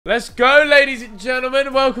Let's go, ladies and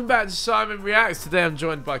gentlemen. Welcome back to Simon Reacts. Today I'm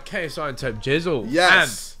joined by KSI and Tope Jizzle.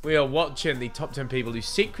 Yes. And we are watching the top 10 people who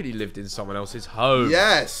secretly lived in someone else's home.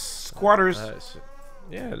 Yes. Squatters.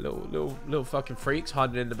 Yeah, little fucking freaks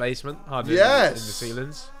hiding in the basement, hiding in the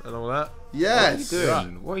ceilings and all that. Yes. What are you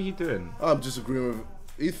doing? What are you doing? I'm just agreeing with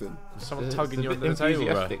Ethan. Someone tugging you under the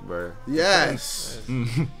table, bro. Yes.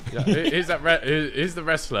 Yeah, who's the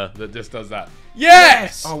wrestler that just does that?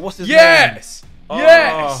 Yes. Oh, what's his name? Yes.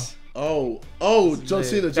 Yes. Oh, John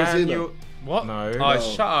Cena. What? No. Oh,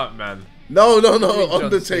 shut up, man. No.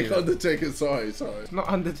 Undertaker. Sorry. It's not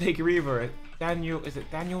Undertaker either. Daniel, is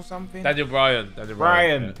it Daniel something? Daniel Bryan.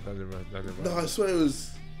 Bryan. Yeah, Daniel Bryan. No, I swear it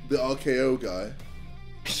was the RKO guy.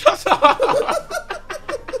 Shut up!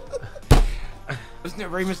 Isn't it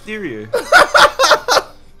Rey Mysterio?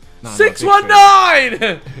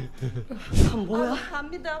 619! 뭐야?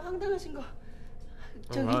 압니다. 황당하신 거.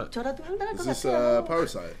 저라도 황당할 것 Is this 같아요.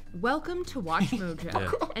 Parasite? Welcome to Watch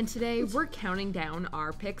Mojo, and today we're counting down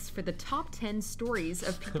our picks for the top 10 stories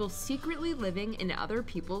of people secretly living in other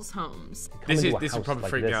people's homes. This is probably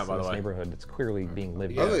freaking me out, by the way. Neighborhood that's clearly being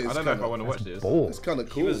lived I in. I don't know if I want to watch this. It's kind of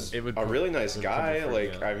cool. He was a really nice guy.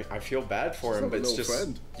 Like, I feel bad for him, but it's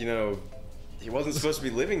just, you know, he wasn't supposed to be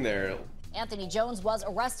living there. Anthony Jones was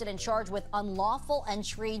arrested and charged with unlawful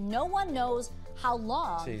entry. No one knows how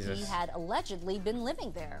long he had allegedly been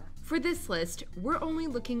living there. For this list, we're only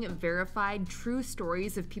looking at verified, true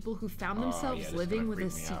stories of people who found themselves living with a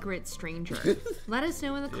secret stranger. Let us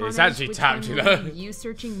know in the comments which one will be you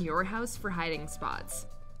searching your house for hiding spots.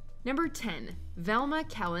 Number 10, Velma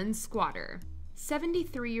Kellen Squatter.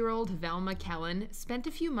 73-year-old Velma Kellen spent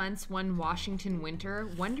a few months one Washington winter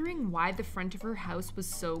wondering why the front of her house was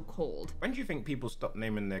so cold. When do you think people stopped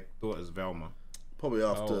naming their daughters Velma? Probably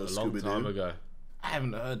after a long time Scooby-Doo. ago. I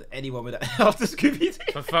haven't heard anyone with that after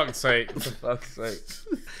Scooby-Doo. For fuck's sake. The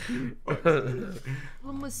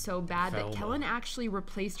problem was so bad that Kellen actually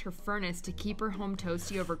replaced her furnace to keep her home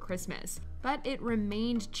toasty over Christmas, but it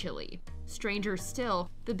remained chilly. Stranger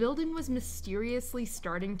still, the building was mysteriously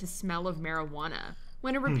starting to smell of marijuana.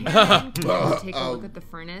 When a repairman came to take a look at the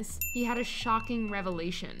furnace, he had a shocking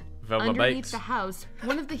revelation. Underneath the house,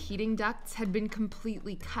 one of the heating ducts had been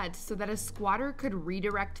completely cut so that a squatter could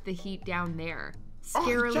redirect the heat down there.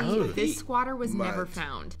 Scarily, this squatter was never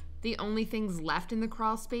found. The only things left in the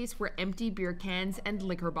crawl space were empty beer cans and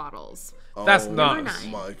liquor bottles. That's Number nuts.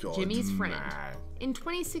 9, my God. Jimmy's friend. In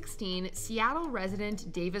 2016, Seattle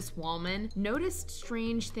resident Davis Wallman noticed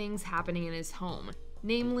strange things happening in his home.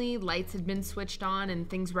 Namely, lights had been switched on and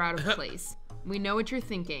things were out of place. We know what you're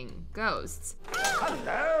thinking. Ghosts.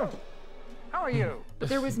 Hello. How are you? But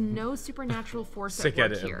there was no supernatural force Sick at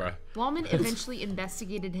work editing, here. bro. Wallman eventually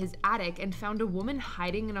investigated his attic and found a woman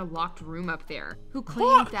hiding in a locked room up there, who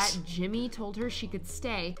claimed that Jimmy told her she could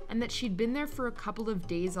stay and that she'd been there for a couple of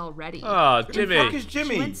days already. Oh, Jimmy. Who the fuck is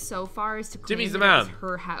Jimmy? She went so far as to claim Jimmy's the that it was man.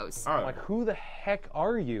 her house. Oh. Like, who the heck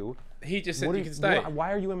are you? He just said you can stay.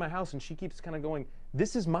 Why are you in my house? And she keeps kind of going,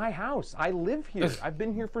 this is my house. I live here. I've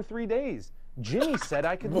been here for 3 days. Jimmy said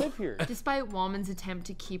I could live here. Despite Wallman's attempt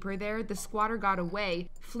to keep her there, the squatter got away,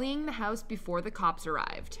 fleeing the house before the cops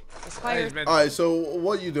arrived. Alright, so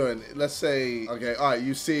what are you doing? Let's say, okay, alright,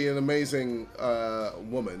 you see an amazing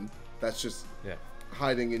woman that's just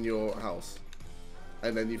hiding in your house.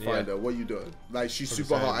 And then you find her. What are you doing? Like, she's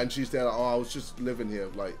super hot and she's there like, oh, I was just living here.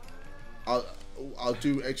 Like, I'll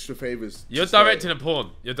do extra favors. You're directing a porn.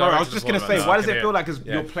 I was just gonna say, why does it feel like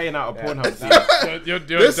you're playing out a porn house? You're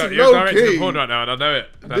directing a porn right now, and I know it.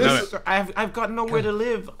 I've got nowhere to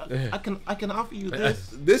live. I can offer you this.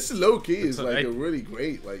 This low key is like a really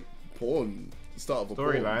great like porn start of a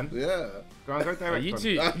storyline. Yeah. Go direct. You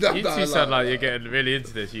two sound like you're getting really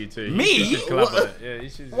into this. You two. Me? You should collab on it. Yeah, you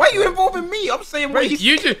should. Why are you involving me? I'm saying what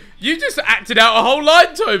you just acted out a whole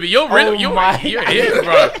line, Toby. You're really you're here,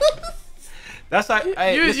 bro. That's like,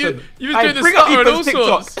 hey, listen, you was doing the stutter and all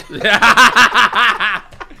sorts. No,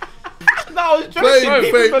 I was trying to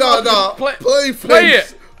play Fame's TikTok right now.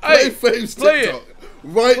 Play Fame's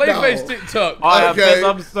TikTok. Okay,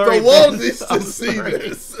 I'm sorry, the world needs to see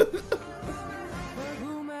this.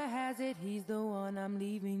 Rumor has it he's the one I'm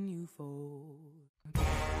leaving you for.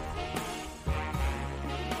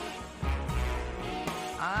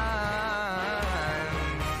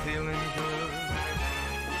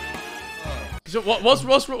 So what's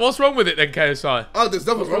wrong with it then, KSI? Oh, there's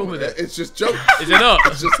nothing wrong with it. It's just jokes. Is it not?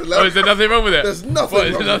 It's just hilarious. Oh, is there nothing wrong with it? There's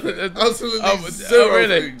nothing wrong with it. Absolutely zero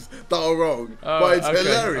things that are wrong. But it's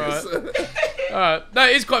hilarious. Alright. No,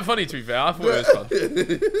 it's quite funny to be fair. I thought it was fun.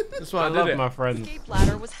 That's why I did it. my friends. The escape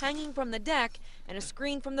ladder was hanging from the deck, and a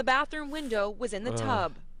screen from the bathroom window was in the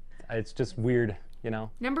tub. It's just weird you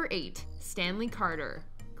know? Number 8, Stanley Carter.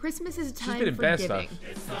 Christmas is a time been in for bear giving.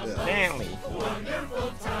 stuff. Stanley.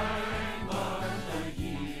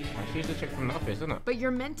 She's the chick from The Office, isn't it? But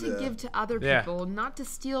you're meant to give to other people, not to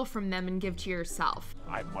steal from them and give to yourself.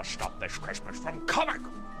 I must stop this Christmas from coming.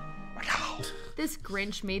 This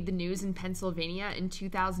Grinch made the news in Pennsylvania in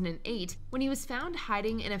 2008 when he was found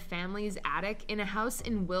hiding in a family's attic in a house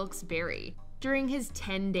in Wilkes-Barre. During his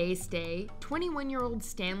 10-day stay, 21-year-old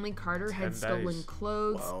Stanley Carter had stolen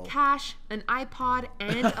clothes, cash, an iPod,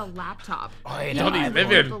 and a laptop. He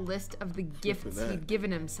wrote a list of the gifts he'd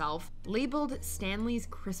given himself, labeled Stanley's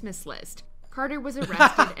Christmas list. Carter was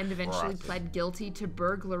arrested and eventually pled guilty to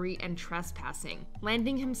burglary and trespassing,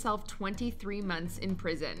 landing himself 23 months in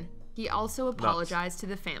prison. He also apologized to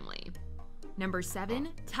the family. Number 7,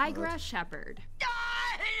 Tigra Shepherd.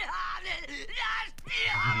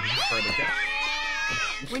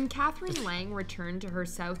 When Catherine Lang returned to her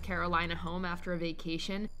South Carolina home after a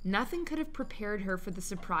vacation, nothing could have prepared her for the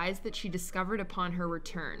surprise that she discovered upon her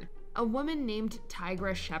return. A woman named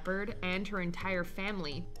Tigra Shepherd and her entire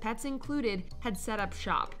family, pets included, had set up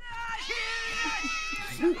shop.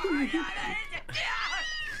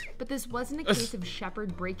 But this wasn't a case of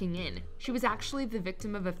Shepherd breaking in. She was actually the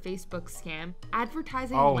victim of a Facebook scam,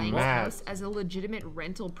 advertising Lang's house as a legitimate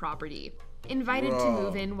rental property. Invited to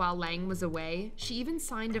move in while Lang was away, she even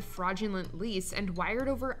signed a fraudulent lease and wired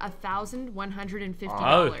over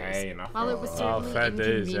 $1,150. While it was certainly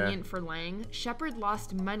inconvenient for Lang, Shepherd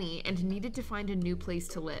lost money and needed to find a new place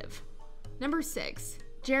to live. Number 6,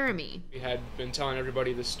 Jeremy. We had been telling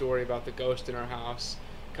everybody the story about the ghost in our house,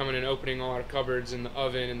 coming and opening all our cupboards and the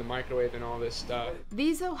oven and the microwave and all this stuff.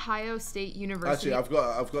 These Ohio State University. Actually,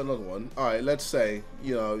 I've got another one. All right, let's say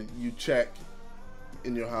you check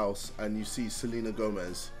in your house and you see Selena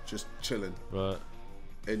Gomez just chilling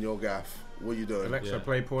in your gaff. What are you doing? Alexa,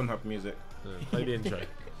 play Pornhub music. Play the intro.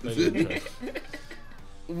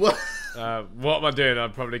 What? What am I doing?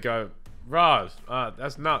 I'd probably go, Raj,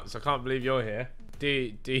 that's nuts. I can't believe you're here.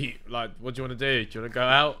 Like, what do you want to do? Do you want to go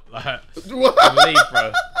out? Like, do you want to leave,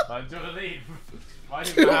 bro? Like, do you want to leave? Why are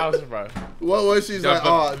you in my house, bro? What she's like,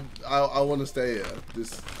 I want to stay here.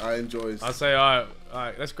 I enjoy. I say, all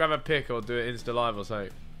right, let's grab a pic or do it Insta Live or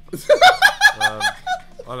something. I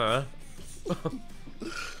don't know.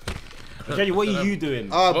 Jenny, what are you doing?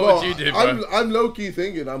 What would you do, bro? I'm low key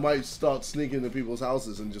thinking I might start sneaking into people's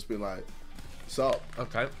houses and just be like, "Sup?"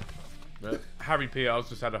 Okay. Harry P.L.'s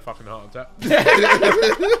just had a fucking heart attack.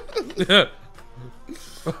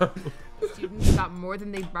 Students got more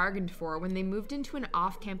than they bargained for when they moved into an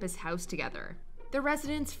off-campus house together. The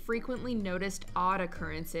residents frequently noticed odd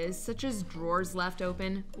occurrences, such as drawers left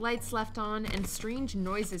open, lights left on, and strange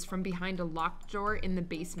noises from behind a locked door in the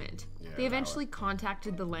basement. They eventually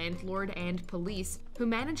contacted the landlord and police, who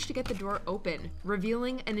managed to get the door open,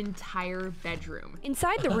 revealing an entire bedroom.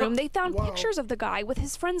 Inside the room, they found pictures of the guy with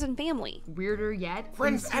his friends and family. Weirder yet,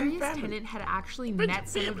 the mysterious tenant had actually met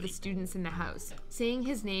some of the students in the house, saying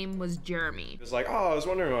his name was Jeremy. He was like, I was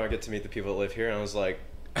wondering when I get to meet the people that live here, and I was like,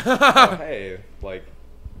 oh, hey, like,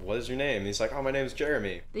 what is your name? And he's like, my name's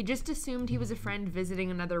Jeremy. They just assumed he was a friend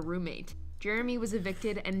visiting another roommate. Jeremy was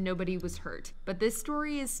evicted and nobody was hurt, but this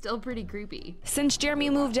story is still pretty creepy. Since Jeremy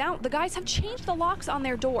moved out, the guys have changed the locks on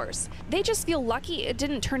their doors. They just feel lucky it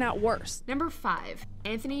didn't turn out worse. Number 5,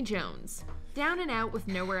 Anthony Jones. Down and out with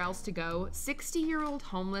nowhere else to go, 60-year-old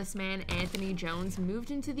homeless man Anthony Jones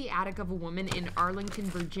moved into the attic of a woman in Arlington,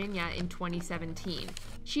 Virginia in 2017.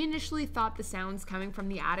 She initially thought the sounds coming from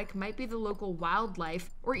the attic might be the local wildlife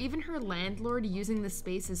or even her landlord using the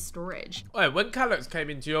space as storage. Wait, when Calyx came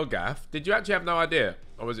into your gaff, did you actually have no idea?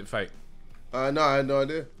 Or was it fake? No, I had no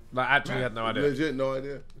idea. Like, actually had no idea? Legit no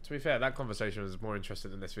idea. To be fair, that conversation was more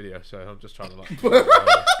interesting than this video, so I'm just trying to like...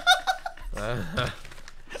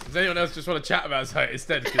 Does anyone else just want to chat about something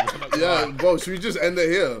instead? Bro, should we just end it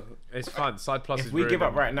here? It's fun. Side Plus if we give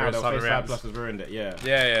up right now, they'll say Side Plus has ruined it,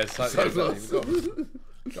 Yeah, Side Plus.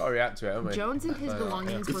 Gotta react to it, haven't we? Jones and his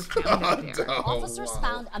belongings were found out there. Officers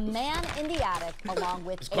found a man in the attic along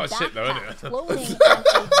with a sick, though, backpack, clothing, and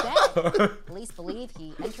a bed. Police believe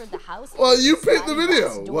he entered the house. Well, you picked the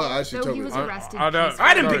video. Well, actually, Though he was arrested.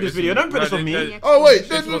 I didn't pick this video. Don't put this on me. Oh wait,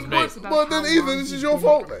 then Ethan, this is your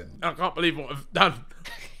fault then. I can't believe what I've done.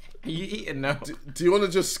 Are you eating now? Do you want to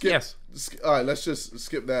just skip? Yes. Alright, let's just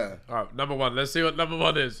skip there. Alright, number 1. Let's see what number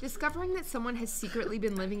 1 is. Discovering that someone has secretly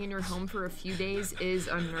been living in your home for a few days is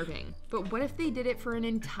unnerving. But what if they did it for an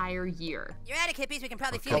entire year? You're out of hippies, we can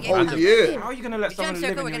probably A whole fumigate. year? How are you going to let someone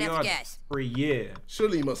live in your yard for a year?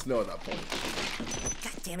 Surely you must know at that point.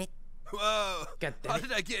 God damn it. Whoa. How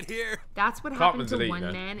did I get here? That's what happened to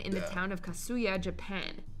one man in the town of Kasuya,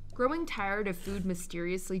 Japan. Growing tired of food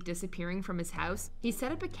mysteriously disappearing from his house, he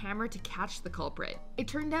set up a camera to catch the culprit. It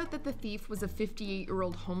turned out that the thief was a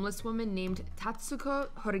 58-year-old homeless woman named Tatsuko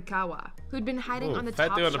Horikawa, who'd been hiding on the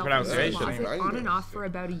top shelf of the closet on and off for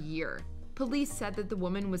about a year. Police said that the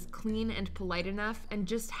woman was clean and polite enough and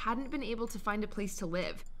just hadn't been able to find a place to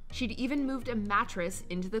live. She'd even moved a mattress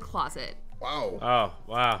into the closet. Wow. Oh,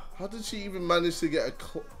 wow. How did she even manage to get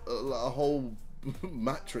a whole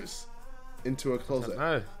mattress into a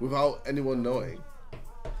closet without anyone knowing?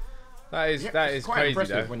 That is quite crazy,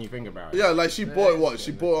 impressive though. when you think about it. Yeah, like she bought it. What?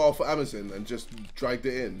 She bought it off Amazon and just dragged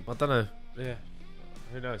it in. I don't know. Yeah.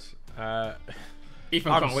 Who knows?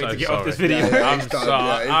 Ethan can't wait to get off this video. I'm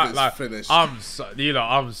sorry.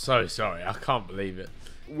 I'm so sorry. I can't believe it.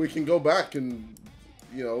 We can go back and,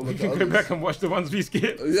 you know, we can go back and watch the ones we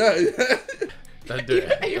skipped. Yeah. Don't do it.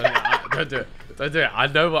 Don't do it. Don't do it. I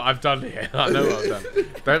know what I've done here. I know what I've done.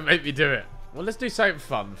 Don't make me do it. Well, let's do something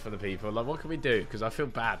fun for the people. Like, what can we do? Because I feel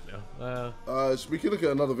bad now. We can look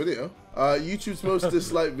at another video. YouTube's most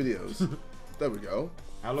disliked videos. There we go.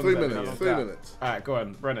 How long 3 minutes. 3 minutes. Alright, go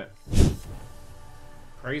on, run it.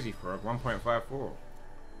 Crazy Frog, 1.54.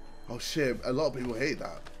 Oh shit! A lot of people hate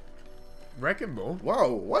that. Wrecking Ball. Wow,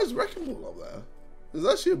 why is Wrecking Ball up there? It's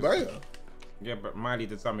actually a banger. Yeah, but Miley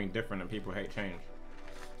did something different and people hate change.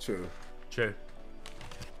 True. True.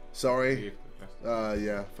 Sorry.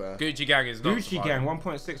 Yeah, fair. Gucci Gang is not Gucci Gang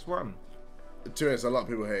 1.61. To us, a lot of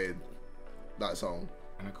people hated that song.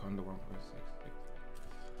 Anaconda 1.6.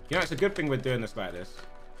 You know, it's a good thing we're doing this like this.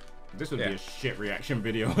 This would be a shit reaction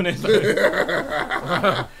video on it. What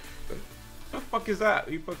the fuck is that?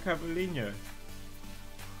 Upa Cavallino.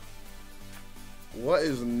 What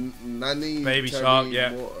is Nanny? Baby Shark,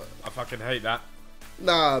 yeah. I fucking hate that.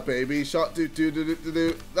 Nah, Baby Shark, do.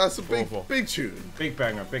 That's a big tune. Big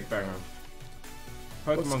banger, big banger.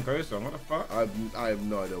 Pokemon Go song, what the fuck? I have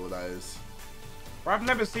no idea what that is. Bro, I've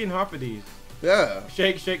never seen half of these. Yeah.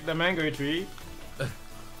 Shake, shake the mango tree.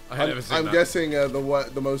 I'm guessing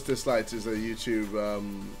the most disliked is a YouTube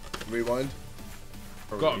rewind.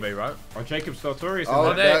 Gotta be, right? Oh, Jacob Sartorius.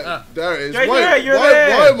 Oh, there it is. Jake,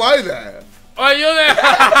 why am I there? Oh, you're there.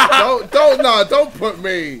 Don't put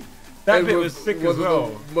me. That bit was sick as well.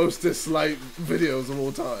 The most disliked videos of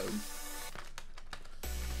all time.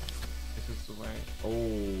 This is the way. Oh,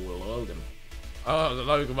 Logan. Oh, the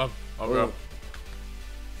Logan one. Oh,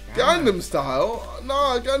 Gangnam Style?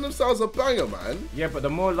 Nah, Gangnam Style's a banger, man. Yeah, but the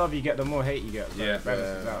more love you get, the more hate you get. So yeah,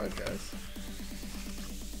 I guess.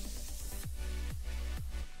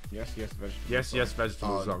 Yes, vegetable. Yes,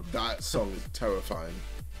 vegetable song. That song is terrifying.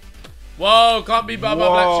 Whoa, can't be Baba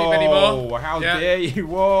Black Sheep anymore. Whoa, how dare you?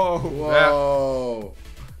 Whoa. Whoa.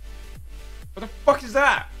 What the fuck is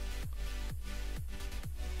that?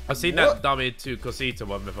 I've seen that dummy to Cosita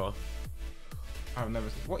one before. I've never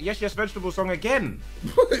seen. What? Yes, vegetable song again.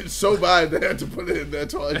 It's so bad they had to put it in there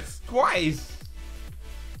twice. Twice.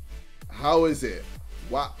 How is it?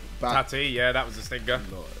 What? Tati, yeah, that was a stinker.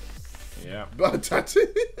 Yeah. Tati.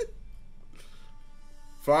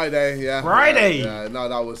 Friday, yeah. Friday. Yeah, no,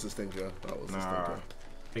 that was the stinker. That was the stinker.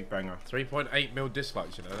 Big banger. 3.8 mil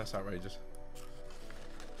dislikes, you know, that's outrageous.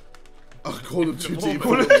 Oh, Call of Duty.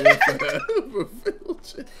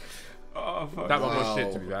 Oh, fuck. That one was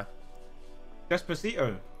shit, to be fair.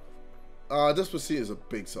 Despacito. Despacito is a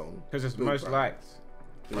big song. Because it's most liked.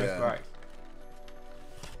 Most liked.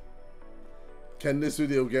 Can this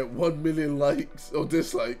video get 1 million likes or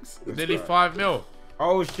dislikes? Nearly 5 mil.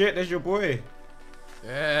 Oh shit, there's your boy.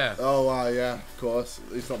 Yeah. Oh wow, yeah, of course.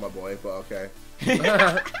 He's not my boy, but okay.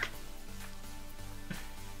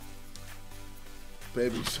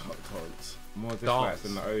 Baby Shark Dance. More dislikes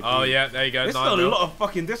than the OG. Oh yeah, there you go. There's still a lot of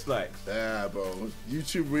fucking dislikes. Yeah, bro.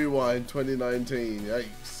 YouTube Rewind 2019.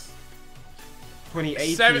 Yikes.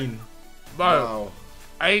 2018. Wow.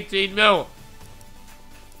 18 mil.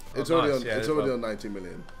 It's already on 19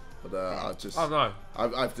 million. But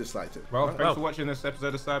I've disliked it. Well, thanks for watching this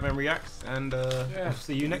episode of Sidemen Reacts, and we'll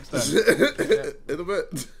see you next time. In a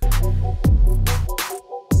bit.